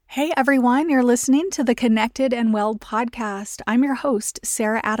Hey everyone, you're listening to the Connected and Well podcast. I'm your host,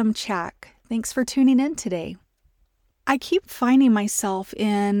 Sarah Adam Chack. Thanks for tuning in today. I keep finding myself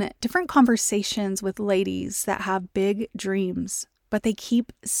in different conversations with ladies that have big dreams, but they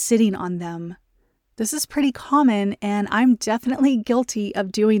keep sitting on them. This is pretty common, and I'm definitely guilty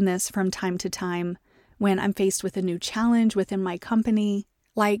of doing this from time to time when I'm faced with a new challenge within my company,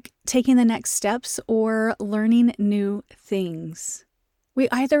 like taking the next steps or learning new things. We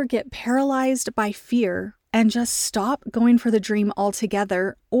either get paralyzed by fear and just stop going for the dream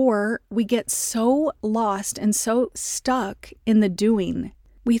altogether, or we get so lost and so stuck in the doing.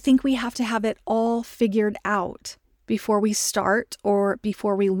 We think we have to have it all figured out before we start or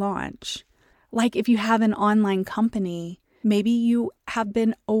before we launch. Like if you have an online company, maybe you have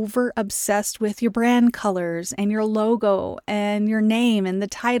been over obsessed with your brand colors and your logo and your name and the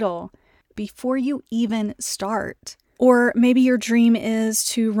title before you even start. Or maybe your dream is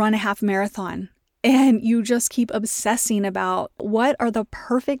to run a half marathon and you just keep obsessing about what are the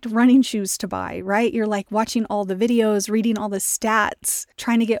perfect running shoes to buy, right? You're like watching all the videos, reading all the stats,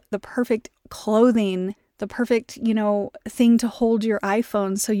 trying to get the perfect clothing, the perfect, thing to hold your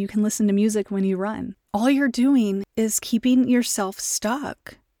iPhone so you can listen to music when you run. All you're doing is keeping yourself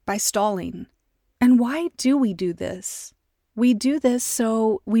stuck by stalling. And why do we do this? We do this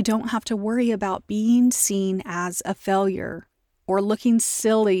so we don't have to worry about being seen as a failure or looking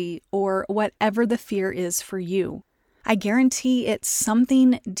silly or whatever the fear is for you. I guarantee it's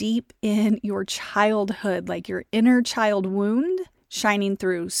something deep in your childhood, like your inner child wound shining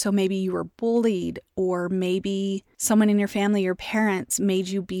through. So maybe you were bullied, or maybe someone in your family, your parents, made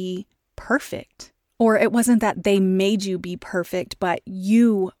you be perfect. Or it wasn't that they made you be perfect, but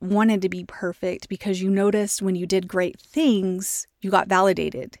you wanted to be perfect because you noticed when you did great things, you got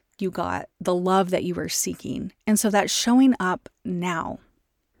validated. You got the love that you were seeking. And so that's showing up now.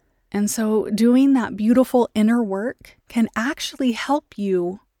 And so doing that beautiful inner work can actually help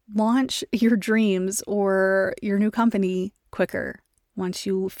you launch your dreams or your new company quicker once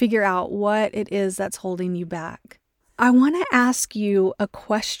you figure out what it is that's holding you back. I want to ask you a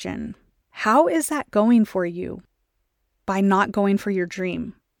question. How is that going for you? By not going for your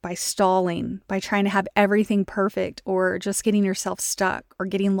dream, by stalling, by trying to have everything perfect, or just getting yourself stuck, or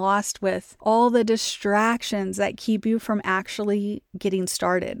getting lost with all the distractions that keep you from actually getting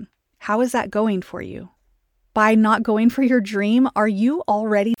started. How is that going for you? By not going for your dream, are you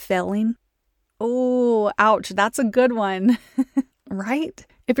already failing? Oh, ouch, that's a good one, right?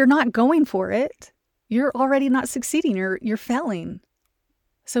 If you're not going for it, you're already not succeeding, you're failing.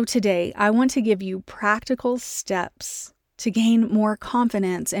 So today, I want to give you practical steps to gain more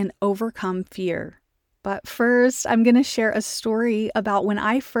confidence and overcome fear. But first, I'm going to share a story about when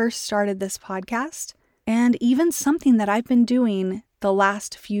I first started this podcast, and even something that I've been doing the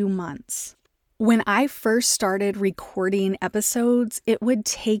last few months. When I first started recording episodes, it would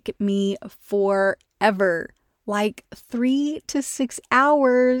take me forever, like 3 to 6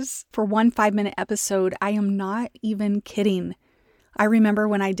 hours for one 5-minute episode. I am not even kidding. I remember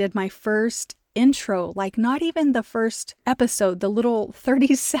when I did my first intro, like not even the first episode, the little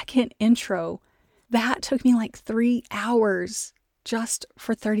 30-second intro, that took me like 3 hours just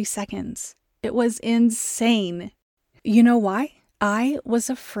for 30 seconds. It was insane. You know why? I was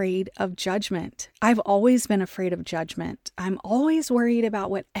afraid of judgment. I've always been afraid of judgment. I'm always worried about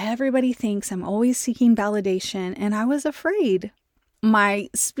what everybody thinks. I'm always seeking validation, and I was afraid. My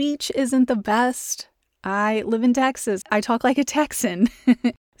speech isn't the best. I live in Texas. I talk like a Texan.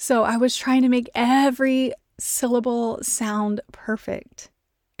 So I was trying to make every syllable sound perfect.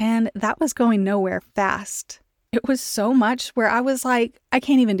 And that was going nowhere fast. It was so much where I was like, I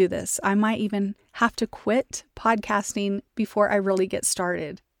can't even do this. I might even have to quit podcasting before I really get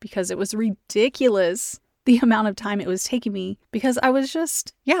started, because it was ridiculous the amount of time it was taking me, because I was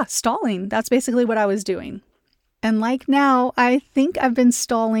just, stalling. That's basically what I was doing. And like now, I think I've been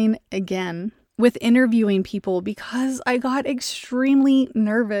stalling again with interviewing people because I got extremely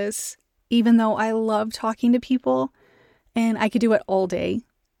nervous, even though I love talking to people and I could do it all day.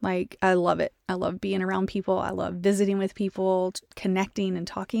 Like, I love it. I love being around people. I love visiting with people, connecting and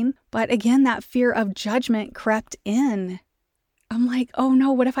talking. But again, that fear of judgment crept in. I'm like, oh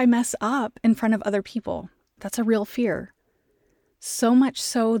no, what if I mess up in front of other people? That's a real fear. So much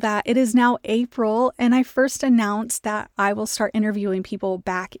so that it is now April, and I first announced that I will start interviewing people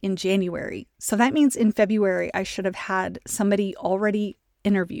back in January. So that means in February, I should have had somebody already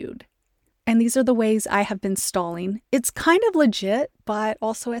interviewed. And these are the ways I have been stalling. It's kind of legit, but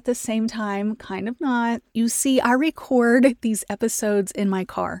also at the same time, kind of not. You see, I record these episodes in my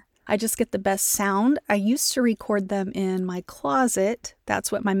car. I just get the best sound. I used to record them in my closet.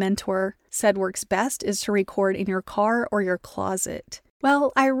 That's what my mentor said works best, is to record in your car or your closet.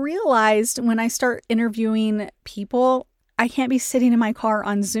 Well, I realized when I start interviewing people, I can't be sitting in my car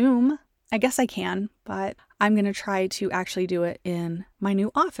on Zoom. I guess I can, but I'm going to try to actually do it in my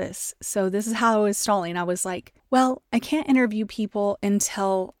new office. So this is how I was stalling. I was like, well, I can't interview people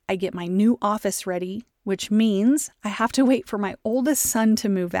until I get my new office ready, which means I have to wait for my oldest son to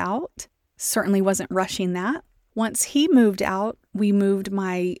move out. Certainly wasn't rushing that. Once he moved out, we moved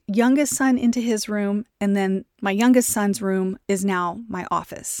my youngest son into his room, and then my youngest son's room is now my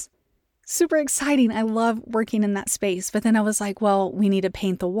office. Super exciting. I love working in that space. But then I was like, well, we need to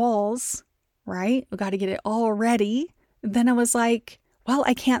paint the walls, right? We got to get it all ready. Then I was like, well,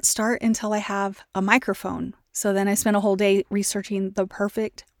 I can't start until I have a microphone. So then I spent a whole day researching the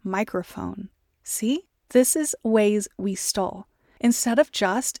perfect microphone. See, this is ways we stall. Instead of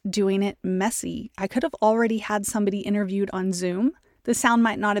just doing it messy, I could have already had somebody interviewed on Zoom. The sound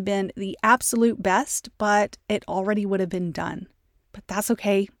might not have been the absolute best, but it already would have been done. But that's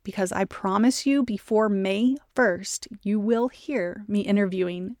okay, because I promise you before May 1st, you will hear me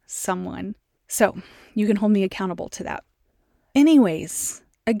interviewing someone. So you can hold me accountable to that. Anyways,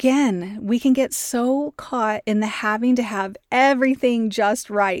 again, we can get so caught in the having to have everything just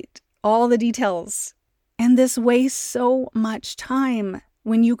right, all the details. And this wastes so much time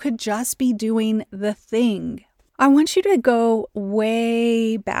when you could just be doing the thing. I want you to go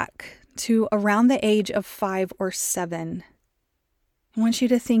way back to around the age of 5 or 7. I want you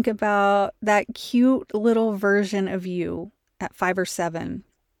to think about that cute little version of you at 5 or 7.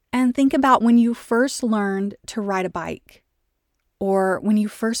 And think about when you first learned to ride a bike, or when you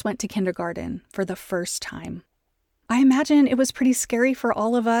first went to kindergarten for the first time. I imagine it was pretty scary for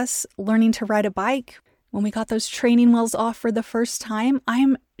all of us learning to ride a bike. When we got those training wheels off for the first time,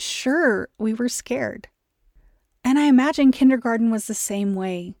 I'm sure we were scared. And I imagine kindergarten was the same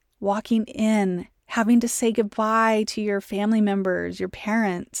way. Walking in, having to say goodbye to your family members, your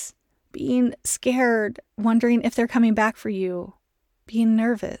parents, being scared, wondering if they're coming back for you, being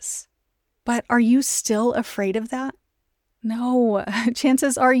nervous. But are you still afraid of that? No,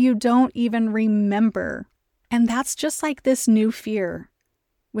 chances are you don't even remember. And that's just like this new fear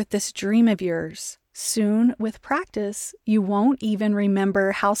with this dream of yours. Soon, with practice, you won't even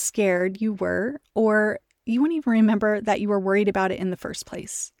remember how scared you were, or you won't even remember that you were worried about it in the first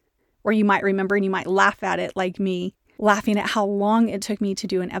place. Or you might remember and you might laugh at it, like me, laughing at how long it took me to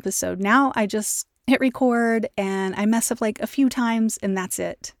do an episode. Now I just hit record and I mess up like a few times and that's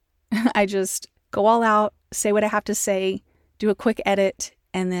it. I just go all out, say what I have to say, do a quick edit,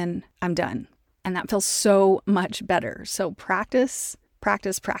 and then I'm done. And that feels so much better. So practice,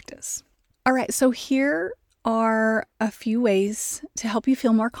 practice, practice. All right, so here are a few ways to help you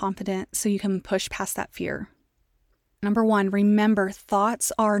feel more confident so you can push past that fear. Number 1, remember,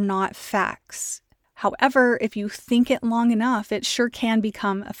 thoughts are not facts. However, if you think it long enough, it sure can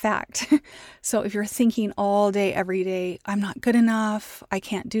become a fact. So if you're thinking all day, every day, I'm not good enough, I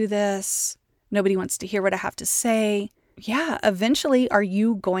can't do this, nobody wants to hear what I have to say. Yeah, eventually, are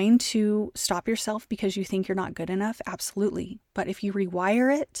you going to stop yourself because you think you're not good enough? Absolutely. But if you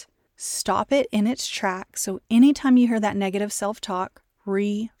rewire it, stop it in its track. So anytime you hear that negative self-talk,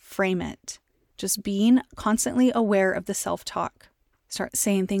 reframe it. Just being constantly aware of the self-talk. Start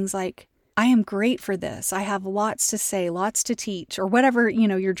saying things like, I am great for this. I have lots to say, lots to teach, or whatever,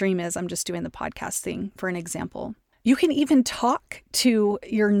 your dream is. I'm just doing the podcast thing for an example. You can even talk to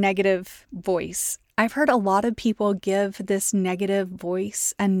your negative voice. I've heard a lot of people give this negative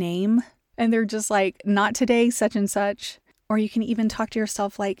voice a name, and they're just like, not today, such and such. Or you can even talk to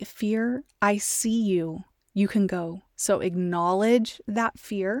yourself like, fear, I see you. You can go. So acknowledge that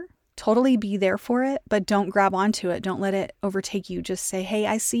fear. Totally be there for it, but don't grab onto it. Don't let it overtake you. Just say, hey,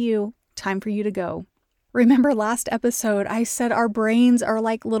 I see you. Time for you to go. Remember last episode, I said our brains are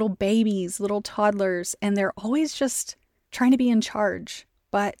like little babies, little toddlers, and they're always just trying to be in charge.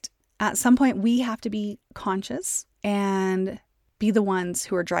 But at some point, we have to be conscious and be the ones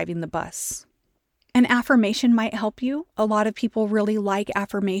who are driving the bus. An affirmation might help you. A lot of people really like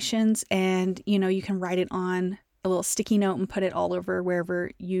affirmations, and you can write it on a little sticky note and put it all over wherever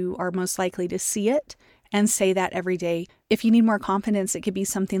you are most likely to see it and say that every day. If you need more confidence, it could be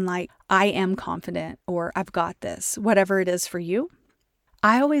something like, I am confident, or I've got this, whatever it is for you.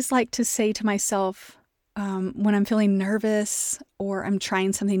 I always like to say to myself when I'm feeling nervous or I'm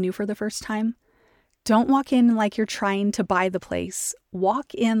trying something new for the first time, don't walk in like you're trying to buy the place.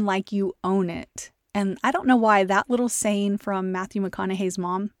 Walk in like you own it. And I don't know why that little saying from Matthew McConaughey's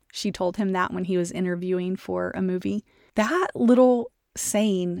mom, she told him that when he was interviewing for a movie. That little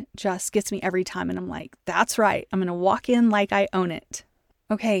saying just gets me every time. And I'm like, that's right. I'm going to walk in like I own it.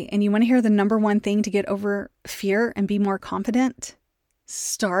 Okay, and you want to hear the number one thing to get over fear and be more confident?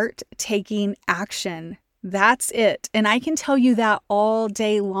 Start taking action. That's it. And I can tell you that all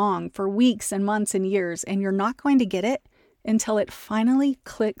day long for weeks and months and years, and you're not going to get it until it finally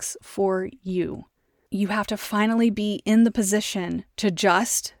clicks for you. You have to finally be in the position to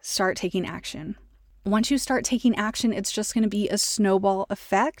just start taking action. Once you start taking action, it's just going to be a snowball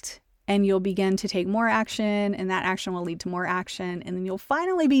effect, and you'll begin to take more action, and that action will lead to more action, and then you'll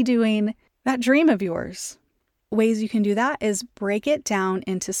finally be doing that dream of yours. Ways you can do that is break it down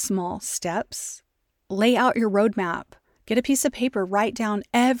into small steps. Lay out your roadmap. Get a piece of paper, write down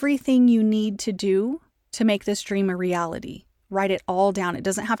everything you need to do to make this dream a reality. Write it all down. It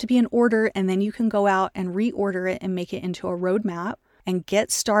doesn't have to be in order, and then you can go out and reorder it and make it into a roadmap and get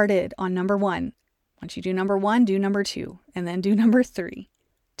started on number one. Once you do number one, do number two, and then do number three.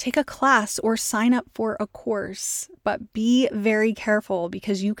 Take a class or sign up for a course, but be very careful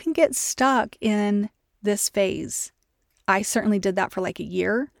because you can get stuck in this phase. I certainly did that for like a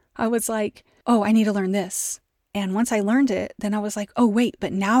year. I was like, oh, I need to learn this. And once I learned it, then I was like, oh, wait,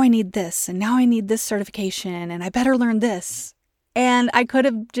 but now I need this, and now I need this certification, and I better learn this. And I could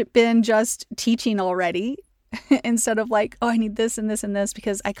have been just teaching already instead of like, oh, I need this and this and this,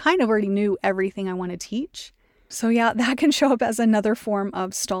 because I kind of already knew everything I want to teach. So yeah, that can show up as another form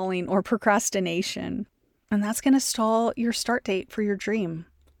of stalling or procrastination. And that's going to stall your start date for your dream.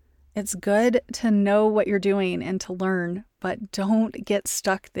 It's good to know what you're doing and to learn, but don't get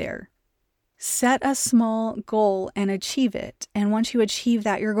stuck there. Set a small goal and achieve it. And once you achieve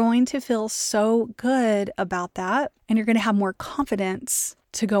that, you're going to feel so good about that, and you're going to have more confidence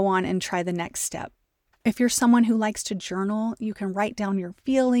to go on and try the next step. If you're someone who likes to journal, you can write down your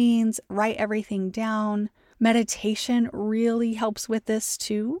feelings, write everything down. Meditation really helps with this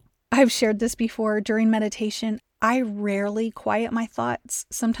too. I've shared this before. During meditation, I rarely quiet my thoughts.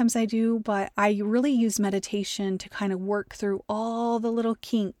 Sometimes I do, but I really use meditation to kind of work through all the little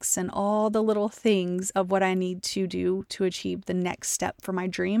kinks and all the little things of what I need to do to achieve the next step for my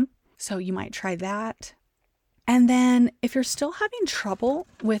dream. So you might try that. And then if you're still having trouble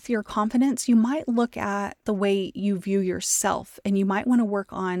with your confidence, you might look at the way you view yourself, and you might want to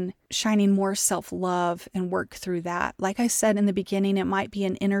work on shining more self-love and work through that. Like I said in the beginning, it might be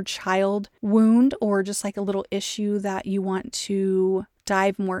an inner child wound or just like a little issue that you want to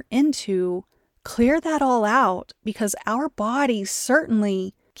dive more into. Clear that all out, because our body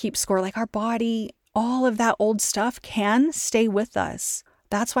certainly keeps score. Like our body, all of that old stuff can stay with us.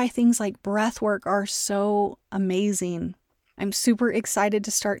 That's why things like breath work are so amazing. I'm super excited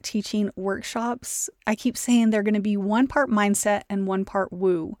to start teaching workshops. I keep saying they're going to be one part mindset and one part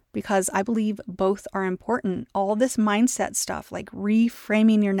woo, because I believe both are important. All this mindset stuff, like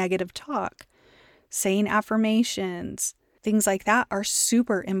reframing your negative talk, saying affirmations, things like that are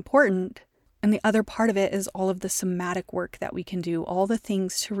super important. And the other part of it is all of the somatic work that we can do, all the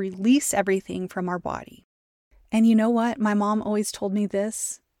things to release everything from our body. And you know what? My mom always told me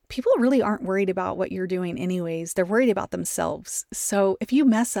this. People really aren't worried about what you're doing anyways. They're worried about themselves. So if you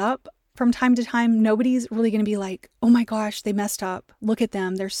mess up from time to time, nobody's really going to be like, oh my gosh, they messed up. Look at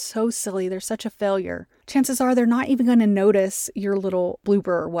them. They're so silly. They're such a failure. Chances are they're not even going to notice your little blooper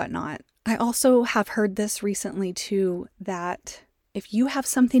or whatnot. I also have heard this recently too, that if you have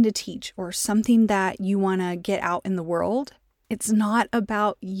something to teach or something that you want to get out in the world, it's not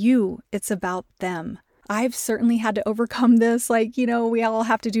about you. It's about them. I've certainly had to overcome this. Like, we all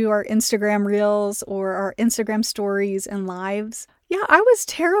have to do our Instagram reels or our Instagram stories and lives. Yeah, I was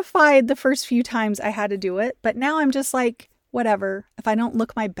terrified the first few times I had to do it, but now I'm just like, whatever. If I don't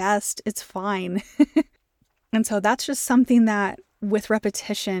look my best, it's fine. And so that's just something that with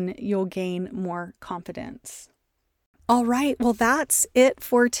repetition, you'll gain more confidence. All right, well, that's it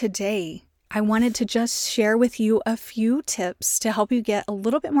for today. I wanted to just share with you a few tips to help you get a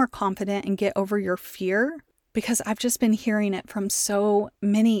little bit more confident and get over your fear, because I've just been hearing it from so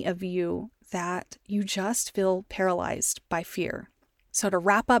many of you that you just feel paralyzed by fear. So to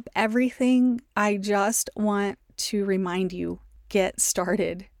wrap up everything, I just want to remind you, get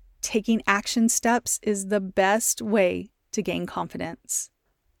started. Taking action steps is the best way to gain confidence.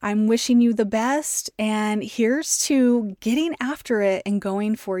 I'm wishing you the best, and here's to getting after it and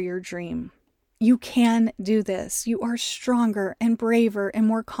going for your dream. You can do this. You are stronger and braver and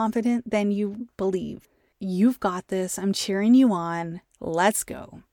more confident than you believe. You've got this. I'm cheering you on. Let's go.